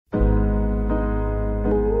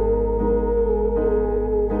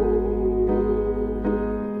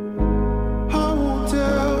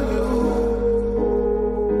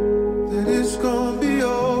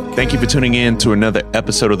Thank you for tuning in to another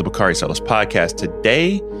episode of the Bakari Sellers podcast.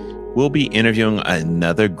 Today, we'll be interviewing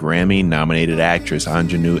another Grammy-nominated actress,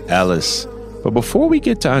 Aunjanue Ellis. But before we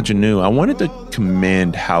get to Aunjanue, I wanted to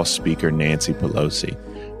commend House Speaker Nancy Pelosi.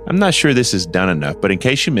 I'm not sure this is done enough, but in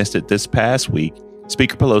case you missed it, this past week,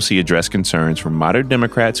 Speaker Pelosi addressed concerns from moderate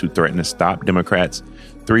Democrats who threatened to stop Democrats'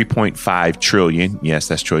 $3.5 trillion, yes,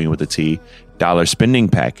 that's trillion with a T, dollar spending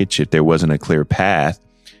package if there wasn't a clear path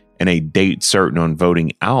and a date certain on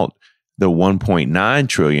voting out the $1.9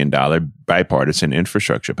 trillion bipartisan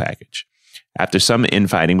infrastructure package. After some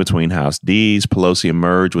infighting between House Ds, Pelosi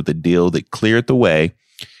emerged with a deal that cleared the way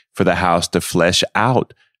for the House to flesh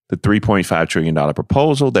out the $3.5 trillion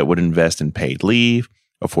proposal that would invest in paid leave,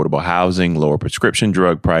 affordable housing, lower prescription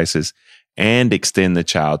drug prices, and extend the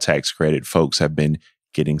child tax credit folks have been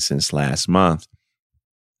getting since last month.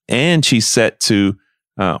 And she's set to,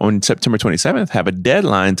 on September 27th, have a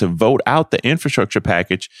deadline to vote out the infrastructure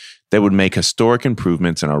package that would make historic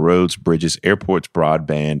improvements in our roads, bridges, airports,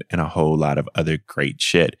 broadband, and a whole lot of other great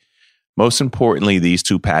shit. Most importantly, these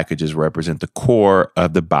two packages represent the core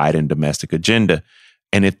of the Biden domestic agenda.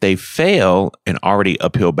 And if they fail, an already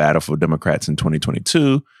uphill battle for Democrats in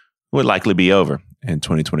 2022 would likely be over, and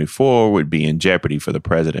 2024 would be in jeopardy for the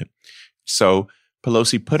president. So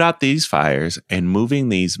Pelosi put out these fires, and moving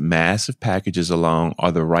these massive packages along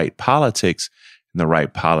are the right politics and the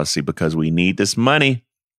right policy, because we need this money.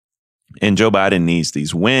 And Joe Biden needs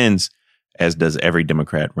these wins, as does every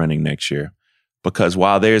Democrat running next year. Because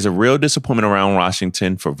while there's a real disappointment around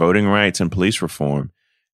Washington for voting rights and police reform,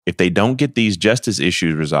 if they don't get these justice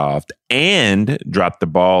issues resolved and drop the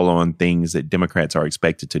ball on things that Democrats are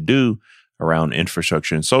expected to do around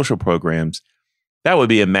infrastructure and social programs, that would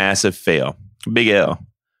be a massive fail. Big L.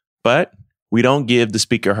 But we don't give the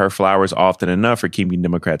speaker her flowers often enough for keeping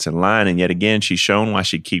Democrats in line. And yet again, she's shown why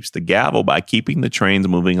she keeps the gavel by keeping the trains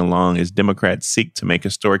moving along as Democrats seek to make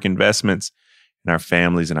historic investments in our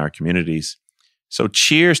families and our communities. So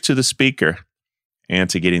cheers to the speaker and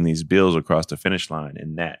to getting these bills across the finish line.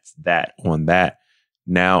 And that's that on that.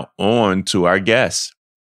 Now on to our guests.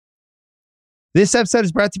 This episode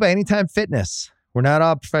is brought to you by Anytime Fitness. We're not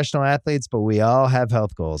all professional athletes, but we all have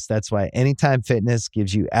health goals. That's why Anytime Fitness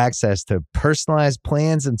gives you access to personalized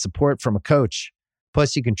plans and support from a coach.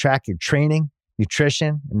 Plus, you can track your training,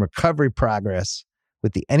 nutrition, and recovery progress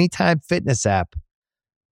with the Anytime Fitness app,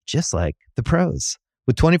 just like the pros.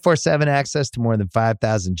 With 24/7 access to more than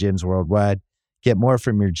 5,000 gyms worldwide, get more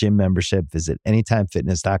from your gym membership. Visit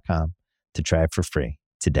anytimefitness.com to try it for free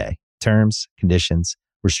today. Terms, conditions,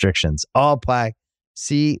 restrictions all apply.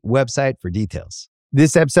 See website for details.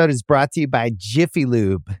 This episode is brought to you by Jiffy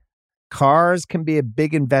Lube. Cars can be a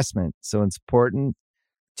big investment, so it's important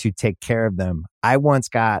to take care of them. I once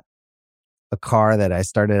got a car that I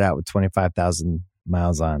started out with 25,000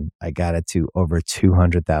 miles on. I got it to over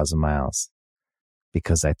 200,000 miles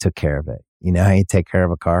because I took care of it. You know how you take care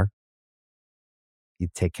of a car? You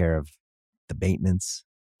take care of the maintenance,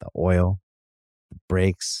 the oil, the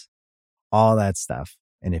brakes, all that stuff.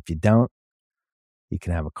 And if you don't, you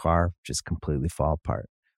can have a car just completely fall apart.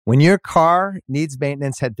 When your car needs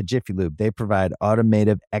maintenance, head to Jiffy Lube. They provide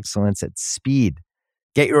automotive excellence at speed.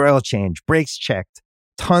 Get your oil change, brakes checked,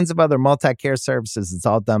 tons of other multi-care services. It's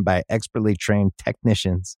all done by expertly trained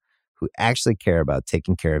technicians who actually care about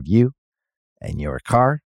taking care of you and your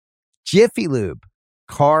car. Jiffy Lube,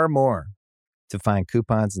 car more. To find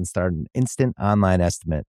coupons and start an instant online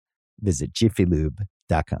estimate, visit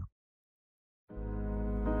jiffylube.com.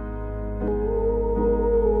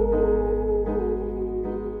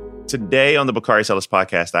 Today on the Bakari Sellers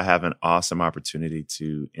podcast, I have an awesome opportunity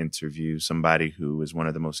to interview somebody who is one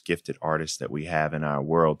of the most gifted artists that we have in our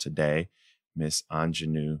world today, Miss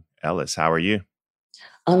Aunjanue Ellis. How are you?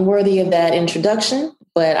 Unworthy of that introduction,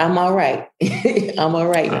 but I'm all right. I'm all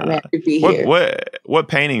right. I'm happy to be here. What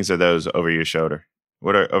paintings are those over your shoulder?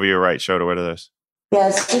 What are over your right shoulder? What are those?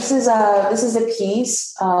 Yes, this is a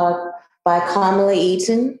piece by Kamala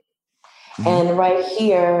Eaton, and right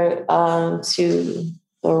here to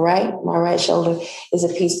the right, my right shoulder, is a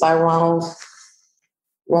piece by Ronald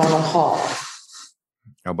Hall.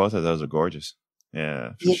 Oh, both of those are gorgeous.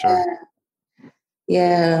 Yeah, for sure.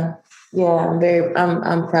 Yeah.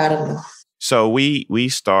 I'm proud of them. So I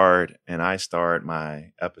start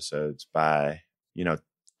my episodes by,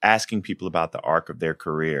 asking people about the arc of their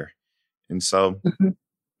career. And so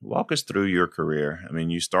walk us through your career. I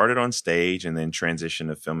mean, you started on stage and then transitioned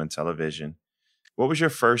to film and television. What was your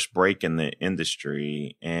first break in the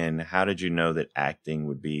industry, and how did you know that acting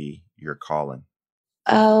would be your calling?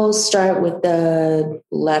 I'll start with the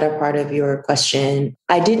latter part of your question.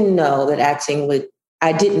 I didn't know that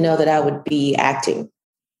I would be acting.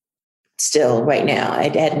 still right now. I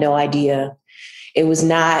had no idea. It was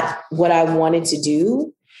not what I wanted to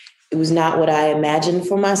do. It was not what I imagined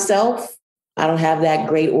for myself. I don't have that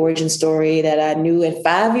great origin story that I knew at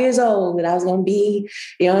 5 years old that I was going to be,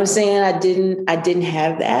 you know what I'm saying? I didn't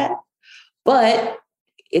have that, but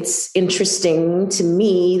it's interesting to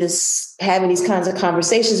me, this having these kinds of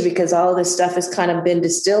conversations, because all this stuff has kind of been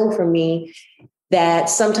distilled for me that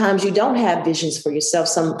sometimes you don't have visions for yourself.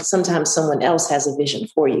 Sometimes someone else has a vision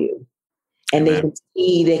for you, and Amen.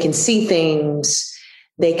 they can see things.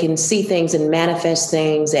 They can see things and manifest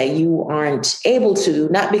things that you aren't able to,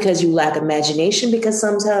 not because you lack imagination, because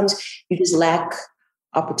sometimes you just lack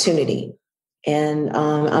opportunity. And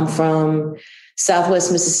I'm from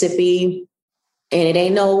Southwest Mississippi, and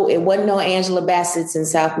it wasn't no Angela Bassett's in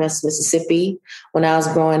Southwest Mississippi when I was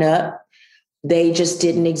growing up. They just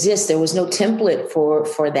didn't exist. There was no template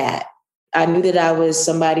for that. I knew that I was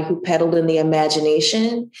somebody who peddled in the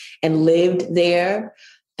imagination and lived there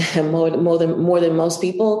more than most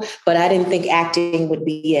people, but I didn't think acting would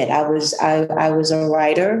be it. I was a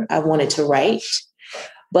writer. I wanted to write,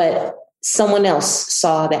 but someone else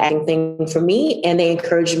saw the acting thing for me, and they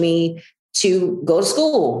encouraged me to go to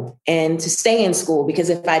school and to stay in school, because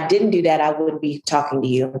if I didn't do that, I wouldn't be talking to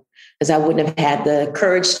you, because I wouldn't have had the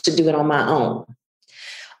courage to do it on my own.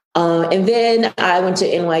 And then I went to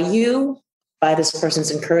NYU by this person's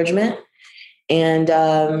encouragement. And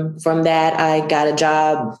from that, I got a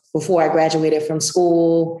job before I graduated from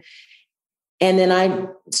school. And then I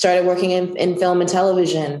started working in film and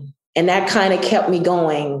television. And that kind of kept me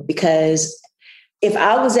going, because if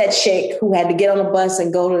I was that chick who had to get on a bus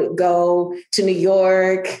and go to New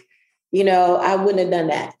York, I wouldn't have done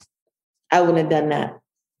that. I wouldn't have done that.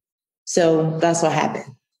 So that's what happened.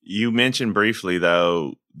 You mentioned briefly,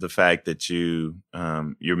 though, the fact that your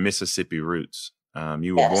Mississippi roots.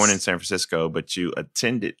 You were born in San Francisco, but you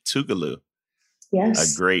attended Tougaloo.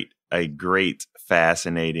 Yes. A great,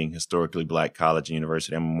 fascinating, historically Black college and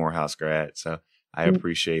university. I'm a Morehouse grad, so I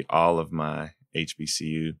appreciate all of my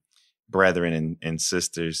HBCU brethren and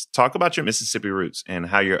sisters. Talk about your Mississippi roots and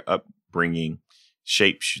how your upbringing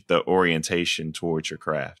shapes the orientation towards your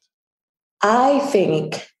craft. I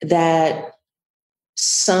think that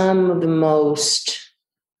some of the most,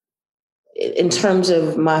 in terms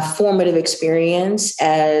of my formative experience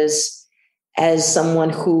as someone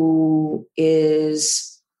who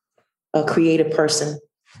is a creative person,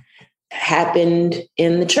 happened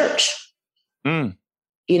in the church.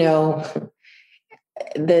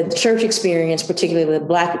 The church experience, particularly the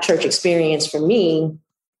Black church experience for me,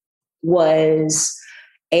 was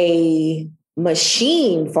a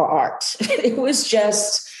machine for art. That's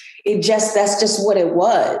just what it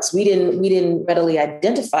was. We didn't readily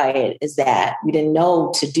identify it as that. We didn't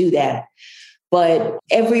know to do that. But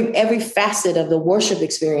every facet of the worship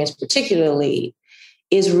experience, particularly,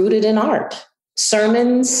 is rooted in art.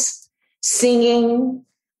 Sermons, singing,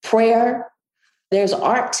 prayer, there's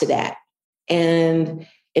art to that. And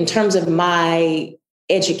in terms of my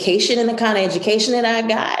education and the kind of education that I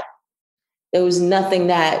got, there was nothing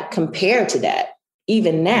that compared to that.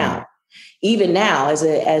 Even now,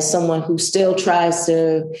 as someone who still tries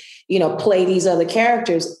to, play these other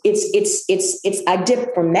characters, I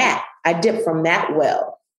dip from that. I dip from that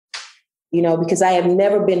well, because I have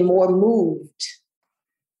never been more moved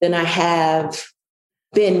than I have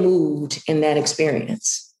been moved in that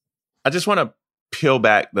experience. I just want to peel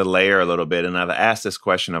back the layer a little bit. And I've asked this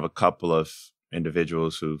question of a couple of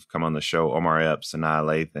individuals who've come on the show, Omar Epps and Nia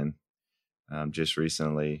Lathan, just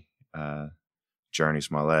recently, Journey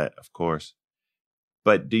Smollett, of course.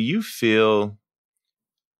 But do you feel,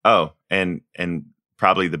 and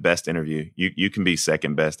probably the best interview, you can be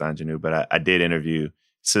second best, Aunjanue, but I did interview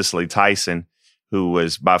Cicely Tyson, who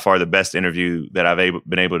was by far the best interview that I've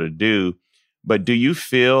been able to do. But do you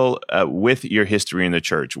feel, with your history in the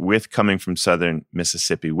church, with coming from Southern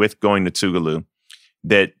Mississippi, with going to Tougaloo,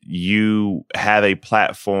 that you have a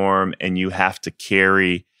platform and you have to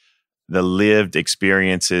carry the lived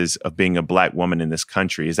experiences of being a Black woman in this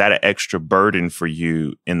country? Is that an extra burden for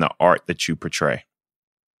you in the art that you portray?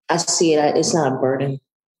 I see it. It's not a burden.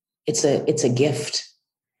 It's a gift.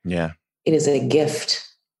 Yeah. It is a gift.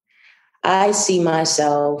 I see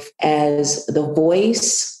myself as the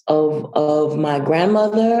voice of my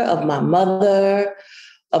grandmother, of my mother,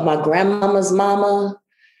 of my grandmama's mama.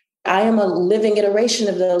 I am a living iteration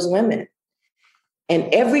of those women.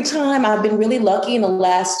 And every time, I've been really lucky in the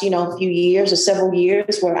last, few years or several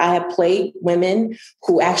years, where I have played women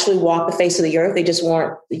who actually walk the face of the earth. They just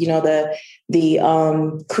weren't,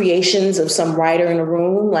 the creations of some writer in a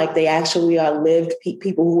room. Like, they actually are lived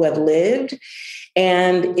people who have lived.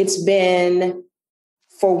 And it's been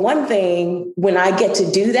for one thing, when I get to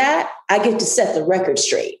do that, I get to set the record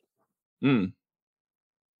straight. Mm.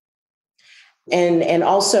 And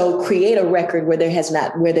also create a record where there has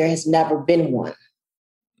never been one.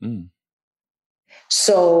 Mm.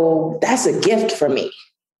 So that's a gift for me.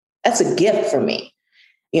 That's a gift for me.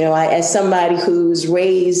 You know, as somebody who was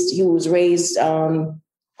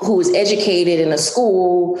educated in a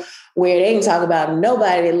school where they didn't talk about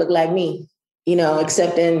nobody that looked like me, you know,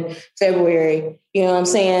 except in February, you know what I'm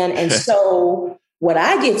saying? And so what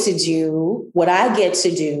I get to do is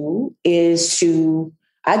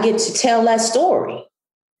I get to tell that story.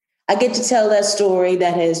 I get to tell that story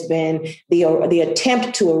that has been the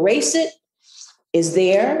attempt to erase it is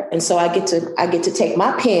there. And so I get to take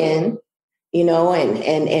my pen, you know,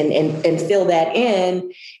 and fill that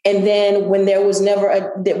in. And then when there was never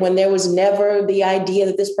the idea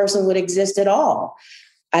that this person would exist at all,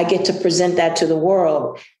 I get to present that to the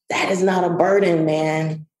world. That is not a burden,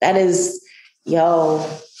 man. That is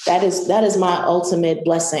my ultimate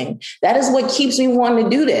blessing. That is what keeps me wanting to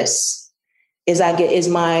do this. Is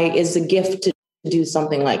the gift to do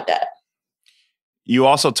something like that. You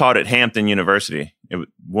also taught at Hampton University. It was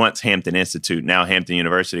once Hampton Institute, now Hampton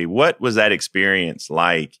University. What was that experience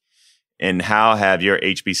like? And how have your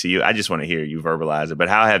HBCU, I just want to hear you verbalize it, but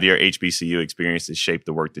how have your HBCU experiences shaped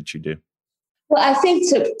the work that you do? Well, I think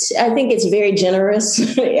it's very generous.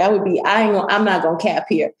 I'm not going to cap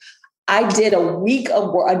here. I did a week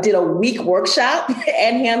workshop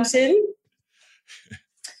at Hampton.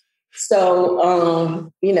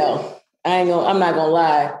 So, you know, I'm not going to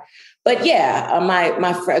lie. But yeah,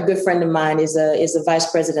 a good friend of mine is a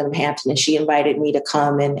vice president of Hampton, and she invited me to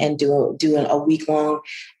come and do a week-long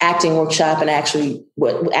acting workshop, and actually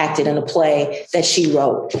acted in a play that she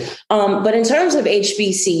wrote. But in terms of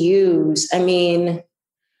HBCUs, I mean,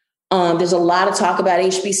 there's a lot of talk about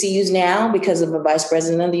HBCUs now because of the vice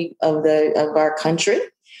president of our country.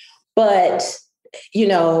 But, you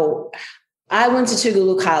know, I went to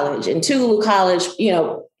Tougaloo College, and Tougaloo College, you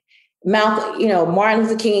know, Martin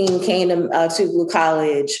Luther King came to Tougaloo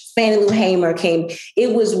College. Fannie Lou Hamer came.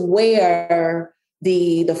 It was where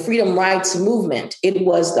the freedom rights movement, it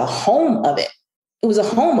was the home of it. It was a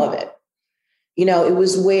home of it. You know, it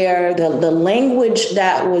was where the language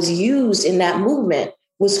that was used in that movement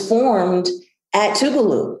was formed at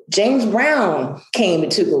Tougaloo. James Brown came to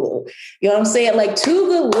Tougaloo. You know what I'm saying? Like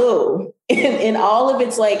Tougaloo, in all of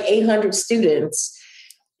its like 800 students,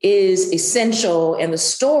 is essential in the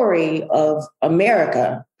story of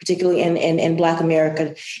America, particularly in Black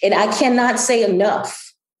America. And I cannot say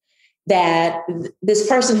enough that this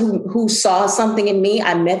person who saw something in me,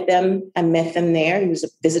 I met them there. He was a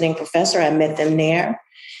visiting professor. I met them there.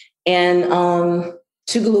 And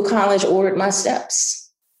Tougaloo College ordered my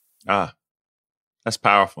steps. Ah, that's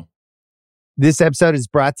powerful. This episode is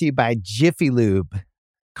brought to you by Jiffy Lube.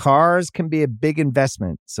 Cars can be a big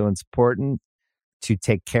investment, so it's important to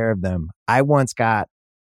take care of them. I once got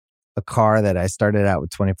a car that I started out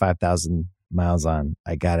with 25,000 miles on.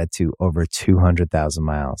 I got it to over 200,000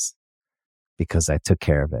 miles because I took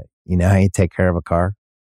care of it. You know how you take care of a car?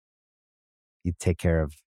 You take care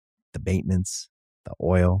of the maintenance, the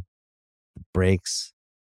oil, the brakes,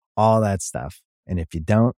 all that stuff. And if you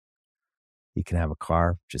don't, you can have a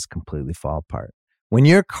car just completely fall apart. When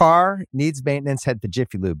your car needs maintenance, head to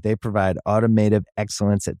Jiffy Lube. They provide automotive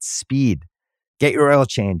excellence at speed. Get your oil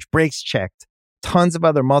change, brakes checked, tons of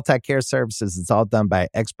other multi-care services. It's all done by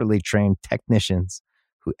expertly trained technicians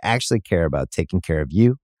who actually care about taking care of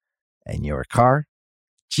you and your car.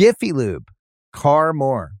 Jiffy Lube, car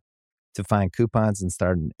more. To find coupons and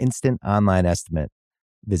start an instant online estimate,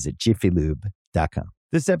 visit jiffylube.com.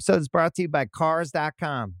 This episode is brought to you by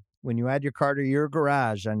Cars.com. When you add your car to your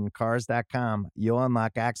garage on Cars.com, you'll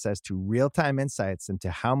unlock access to real-time insights into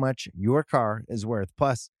how much your car is worth.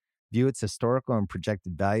 Plus, view its historical and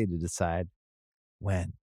projected value to decide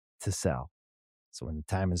when to sell. So when the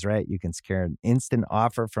time is right, you can secure an instant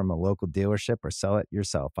offer from a local dealership or sell it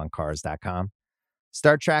yourself on Cars.com.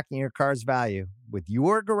 Start tracking your car's value with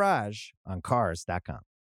your garage on Cars.com.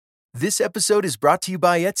 This episode is brought to you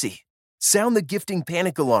by Etsy. Sound the gifting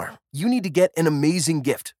panic alarm. You need to get an amazing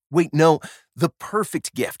gift. Wait, no, the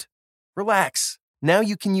perfect gift. Relax. Now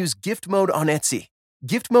you can use gift mode on Etsy.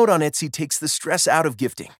 Gift mode on Etsy takes the stress out of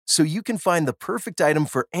gifting, so you can find the perfect item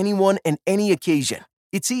for anyone and any occasion.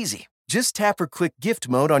 It's easy. Just tap or click gift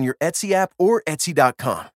mode on your Etsy app or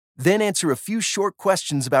Etsy.com. Then answer a few short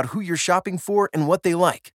questions about who you're shopping for and what they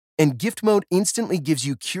like. And gift mode instantly gives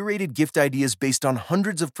you curated gift ideas based on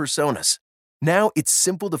hundreds of personas. Now it's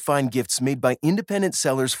simple to find gifts made by independent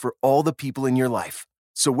sellers for all the people in your life.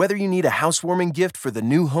 So whether you need a housewarming gift for the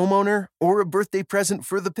new homeowner or a birthday present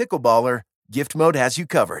for the pickleballer, Gift Mode has you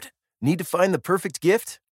covered. Need to find the perfect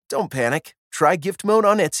gift? Don't panic. Try Gift Mode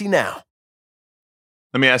on Etsy now.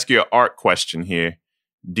 Let me ask you an art question here.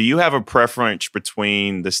 Do you have a preference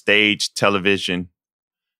between the stage, television,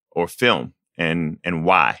 or film, and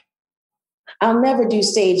why? I'll never do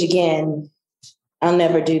stage again. I'll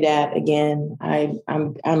never do that again.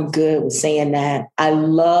 I'm good with saying that. I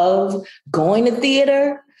love going to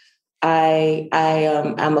theater.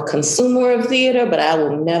 I'm a consumer of theater, but I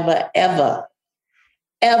will never, ever,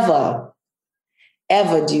 ever,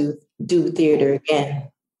 ever do theater again.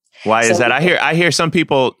 Why is that? I hear some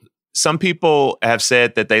people have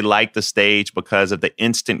said that they like the stage because of the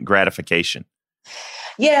instant gratification.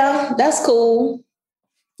 Yeah, that's cool.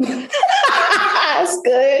 That's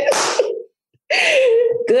good.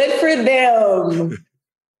 Good for them.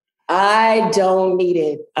 I don't need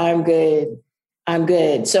it. I'm good.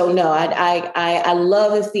 So no, I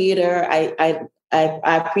love the theater. I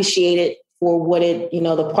appreciate it for what it,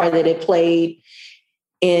 the part that it played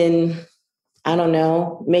in, I don't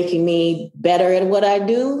know, making me better at what I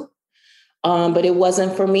do. But it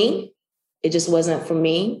wasn't for me. It just wasn't for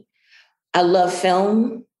me. I love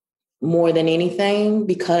film more than anything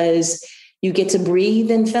because you get to breathe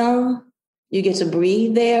in film. You get to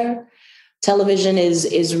breathe there. Television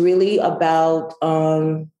is really about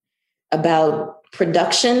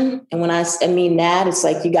production. And when I mean that, it's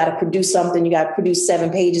like you got to produce something. You got to produce 7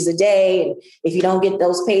 pages a day. And if you don't get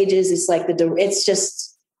those pages, it's like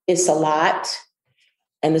it's a lot.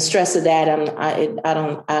 And the stress of that, I'm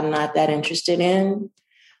not that interested in.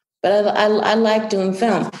 But I like doing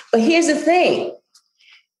film. But here's the thing.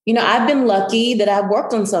 I've been lucky that I've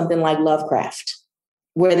worked on something like Lovecraft,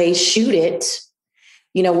 where they shoot it,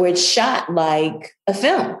 where it's shot like a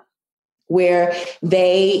film, where it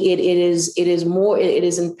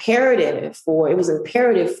was imperative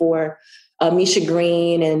for Misha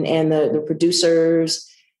Green and the producers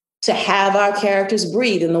to have our characters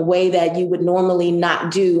breathe in the way that you would normally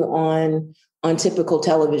not do on typical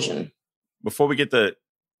television. Before we get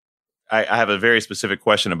I have a very specific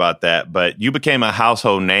question about that, but you became a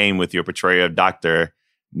household name with your portrayal of Dr.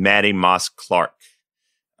 Maddie Moss Clark.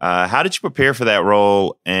 How did you prepare for that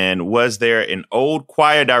role? And was there an old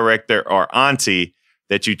choir director or auntie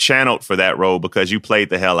that you channeled for that role because you played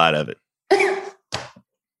the hell out of it?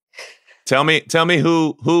 Tell me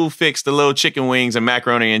who fixed the little chicken wings and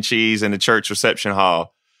macaroni and cheese in the church reception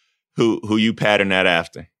hall, who you patterned that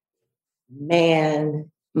after?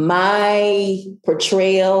 Man, my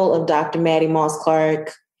portrayal of Dr. Maddie Moss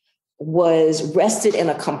Clark was rested in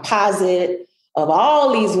a composite of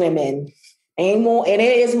all these women. Ain't more, and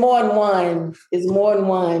it is more than one. It's more than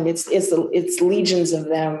one. It's legions of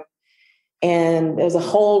them. And there's a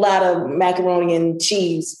whole lot of macaroni and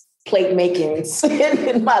cheese plate makings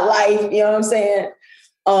in my life, you know what I'm saying?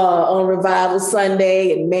 On Revival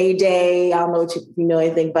Sunday and May Day. I don't know if you know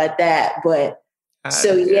anything about that, but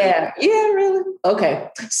yeah, really? Okay.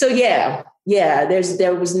 So yeah,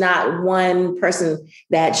 there was not one person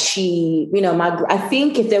that she, I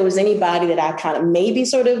think if there was anybody that I kind of maybe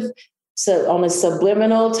sort of on a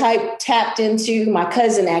subliminal type tapped into, my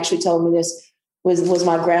cousin actually told me this was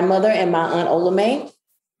my grandmother and my Aunt Ola Mae.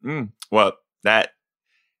 Well, that's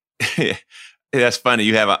funny.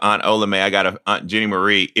 You have an Aunt Ola Mae. I got an Aunt Jenny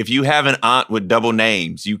Marie. If you have an aunt with double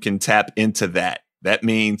names, you can tap into that. That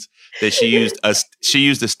means that she used a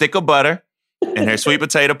stick of butter in her sweet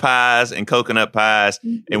potato pies and coconut pies.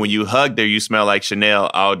 And when you hugged her, you smell like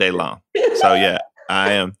Chanel all day long. So yeah,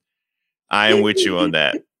 I am with you on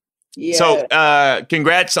that. Yeah. So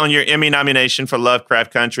congrats on your Emmy nomination for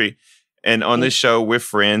Lovecraft Country. And on this show, we're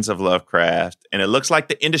friends of Lovecraft. And it looks like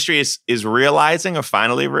the industry is realizing or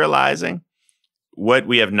finally realizing what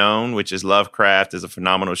we have known, which is Lovecraft is a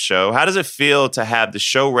phenomenal show. How does it feel to have the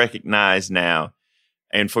show recognized now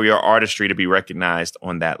and for your artistry to be recognized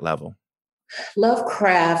on that level?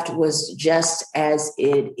 Lovecraft was just as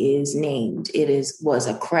it is named. Was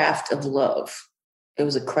a craft of love. It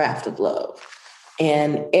was a craft of love.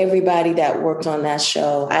 And everybody that worked on that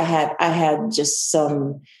show, I had just I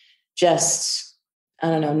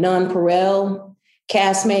don't know, non-Perel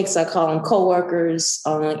castmates, I call them coworkers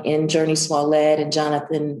in Journey Smollett and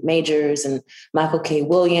Jonathan Majors and Michael K.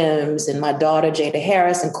 Williams and my daughter Jada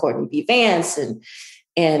Harris and Courtney B. Vance and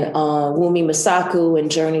Wumi Masaku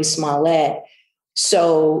and Journey Smollett.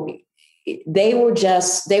 So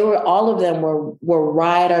all of them were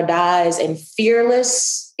ride or dies and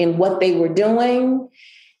fearless in what they were doing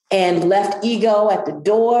and left ego at the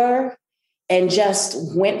door and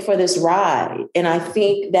just went for this ride. And I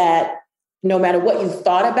think that no matter what you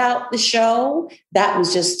thought about the show, that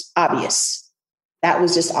was just obvious. That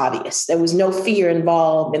was just obvious. There was no fear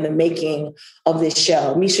involved in the making of this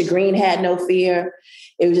show. Misha Green had no fear.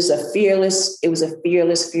 It was just fearless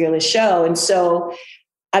show. And so,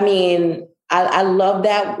 I mean, I love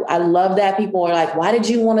that. I love that people are like, why did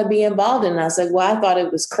you want to be involved in it? And I said, well, I thought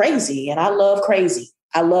it was crazy. And I love crazy.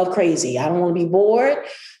 I love crazy. I don't want to be bored.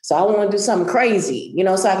 So I want to do something crazy,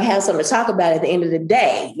 so I can have something to talk about at the end of the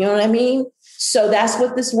day. You know what I mean? So that's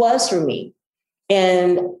what this was for me.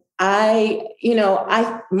 And my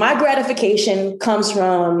gratification comes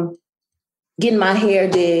from getting my hair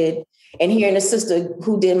did and hearing a sister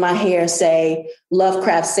who did my hair say,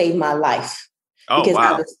 Lovecraft saved my life. Because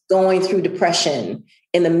I was going through depression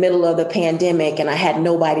in the middle of the pandemic and I had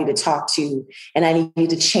nobody to talk to and I needed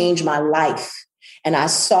to change my life. And I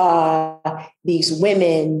saw these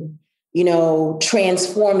women,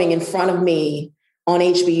 transforming in front of me on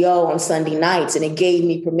HBO on Sunday nights, and it gave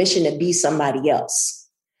me permission to be somebody else.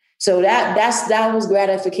 So that was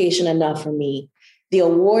gratification enough for me. The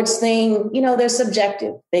awards thing, they're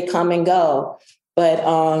subjective. They come and go. But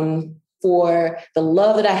for the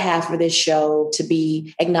love that I have for this show to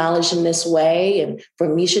be acknowledged in this way and for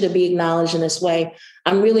Misha to be acknowledged in this way,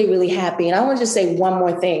 I'm really, really happy. And I want to just say one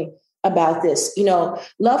more thing about this.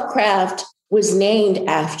 Lovecraft was named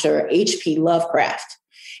after H.P. Lovecraft.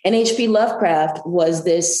 And H.P. Lovecraft was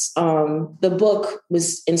this, the book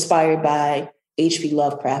was inspired by H.P.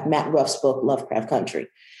 Lovecraft, Matt Ruff's book, Lovecraft Country.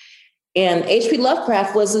 And H.P.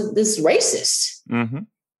 Lovecraft was this racist,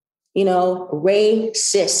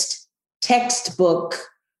 racist, textbook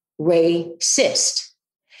racist.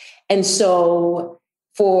 And so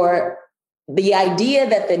for the idea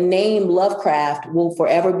that the name Lovecraft will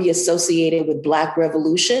forever be associated with Black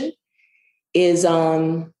Revolution is,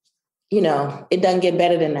 it doesn't get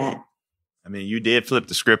better than that. I mean, you did flip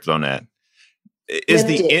the script on that.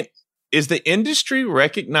 Is the industry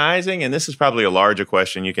recognizing, and this is probably a larger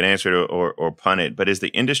question, you can answer it or punt it, but is the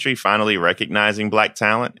industry finally recognizing Black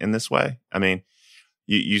talent in this way? I mean,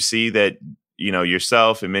 you see that,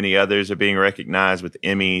 yourself and many others are being recognized with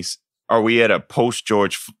Emmys. Are we at a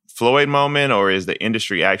post-George Floyd moment, or is the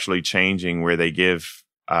industry actually changing where they give,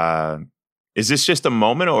 is this just a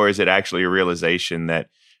moment, or is it actually a realization that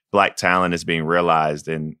Black talent is being realized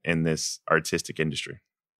in this artistic industry?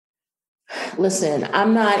 Listen,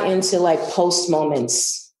 I'm not into post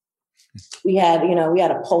moments. We had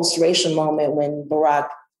a post-racial moment when Barack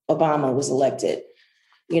Obama was elected.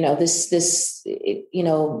 Racism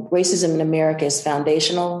in America is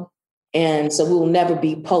foundational. And so we will never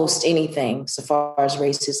be post anything so far as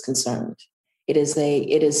race is concerned. It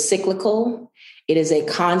is cyclical. It is a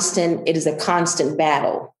constant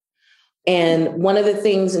battle. And one of the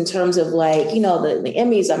things in terms of the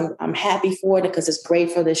Emmys, I'm happy for it because it's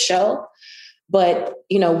great for the show. But,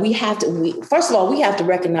 first of all, we have to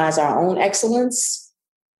recognize our own excellence,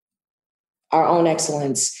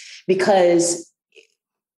 because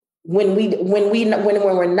when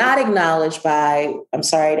we're not acknowledged by, I'm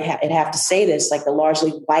sorry to have to say this, the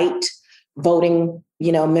largely white voting,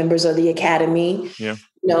 members of the Academy,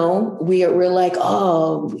 we're like,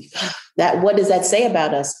 oh, what does that say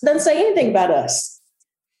about us? Doesn't say anything about us.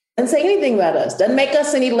 Doesn't make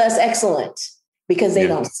us any less excellent because they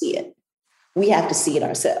don't see it. We have to see it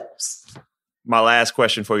ourselves. My last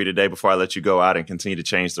question for you today before I let you go out and continue to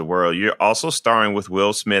change the world. You're also starring with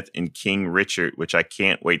Will Smith in King Richard, which I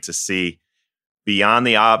can't wait to see. Beyond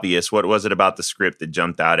the obvious, what was it about the script that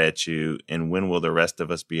jumped out at you? And when will the rest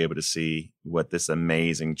of us be able to see what this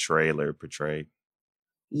amazing trailer portrayed?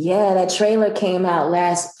 Yeah, that trailer came out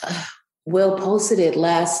Will posted it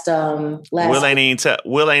last. Will ain't even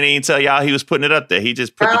tell y'all he was putting it up there. He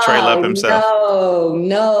just put the trailer up himself.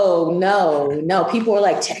 No. People were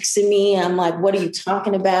texting me. I'm like, what are you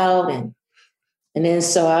talking about? And then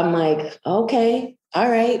so I'm like, okay, all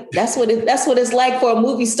right. That's what it's like for a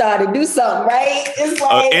movie star to do something, right? It's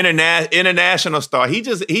like international star. He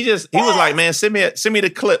was like, man, send me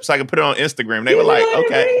the clip so I can put it on Instagram. They were like,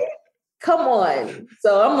 okay. Come on.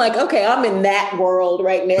 So I'm like, okay, I'm in that world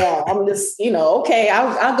right now. I'm just, okay,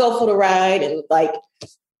 I'll go for the ride. And like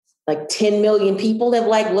 10 million people have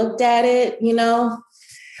looked at it,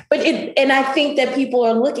 but and I think that people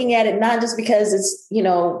are looking at it, not just because it's,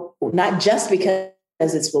 not just because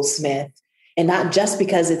it's Will Smith and not just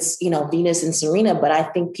because it's, Venus and Serena, but I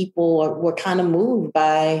think people were kind of moved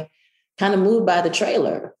by the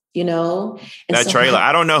trailer. That trailer.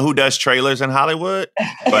 I don't know who does trailers in Hollywood,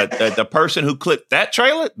 but the person who clipped that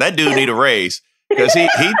trailer, that dude need a raise because he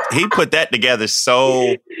put that together.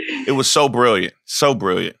 It was so brilliant.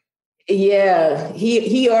 Yeah,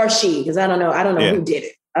 he or she, because I don't know who did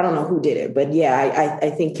it. I don't know who did it, but yeah, I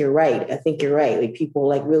think you're right. I think you're right. Like people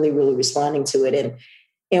like really, really responding to it.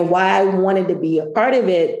 And why I wanted to be a part of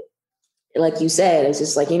it, like you said, it's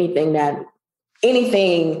just like anything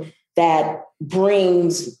that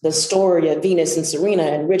brings the story of Venus and Serena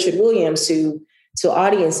and Richard Williams to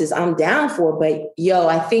audiences, I'm down for. But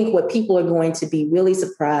I think what people are going to be really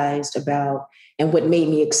surprised about, and what made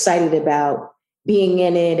me excited about being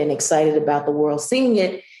in it and excited about the world seeing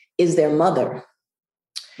it, is their mother.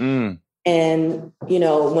 And,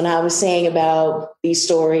 when I was saying about these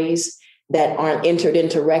stories that aren't entered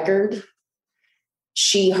into record,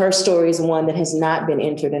 her story is one that has not been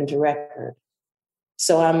entered into record.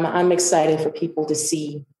 So I'm excited for people to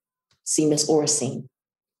see Miss Oracene.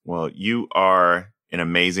 Well, you are an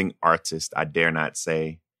amazing artist. I dare not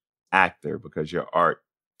say actor, because your art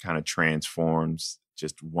kind of transforms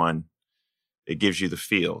just one. It gives you the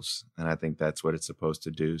feels. And I think that's what it's supposed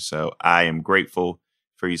to do. So I am grateful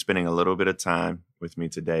for you spending a little bit of time with me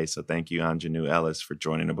today. So thank you, Aunjanue Ellis, for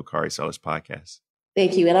joining the Bakari Sellers podcast.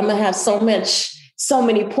 Thank you. And I'm going to have so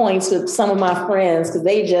many points with some of my friends, because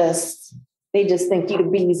they just think you the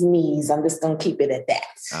bee's knees. I'm just going to keep it at that.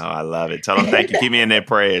 Oh, I love it. Tell them thank you. Keep me in their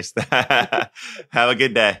prayers. Have a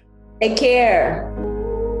good day. Take care.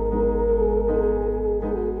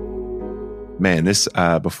 Man, this,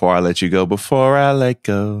 before I let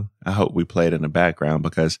go, I hope we play it in the background,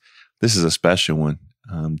 because this is a special one.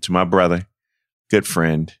 To my brother, good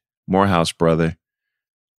friend, Morehouse brother,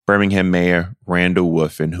 Birmingham Mayor Randall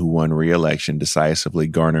Woofin, who won re-election decisively,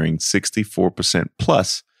 garnering 64%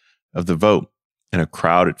 plus of the vote in a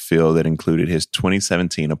crowded field that included his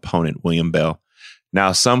 2017 opponent, William Bell.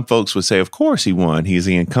 Now, some folks would say, of course he won. He's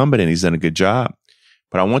the incumbent and he's done a good job.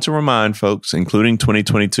 But I want to remind folks, including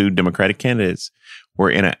 2022 Democratic candidates,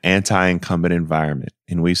 we're in an anti-incumbent environment.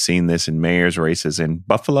 And we've seen this in mayor's races in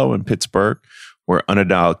Buffalo and Pittsburgh, where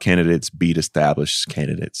underdog candidates beat established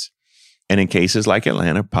candidates. And in cases like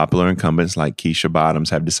Atlanta, popular incumbents like Keisha Bottoms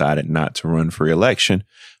have decided not to run for re-election,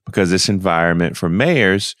 because this environment for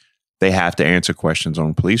mayors, they have to answer questions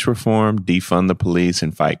on police reform, defund the police,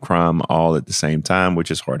 and fight crime all at the same time, which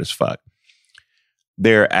is hard as fuck.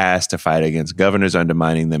 They're asked to fight against governors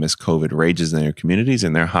undermining them as COVID rages in their communities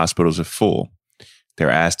and their hospitals are full. They're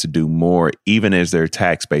asked to do more even as their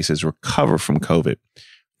tax bases recover from COVID.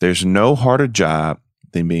 There's no harder job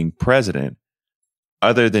than being president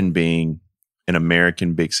other than being an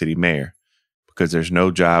American big city mayor, because there's no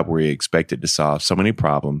job where you're expected to solve so many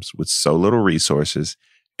problems with so little resources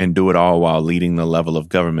and do it all while leading the level of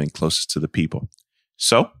government closest to the people.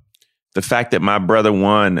 So the fact that my brother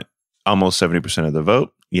won almost 70% of the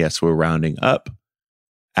vote, yes, we're rounding up,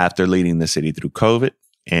 after leading the city through COVID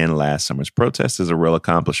and last summer's protests, is a real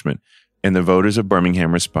accomplishment. And the voters of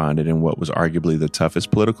Birmingham responded in what was arguably the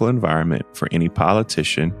toughest political environment for any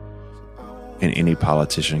politician and any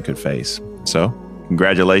politician could face. So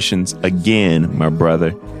congratulations again, my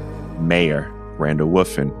brother, Mayor Randall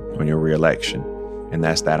Woofin, on your re-election. And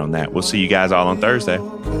that's that on that. We'll see you guys all on Thursday.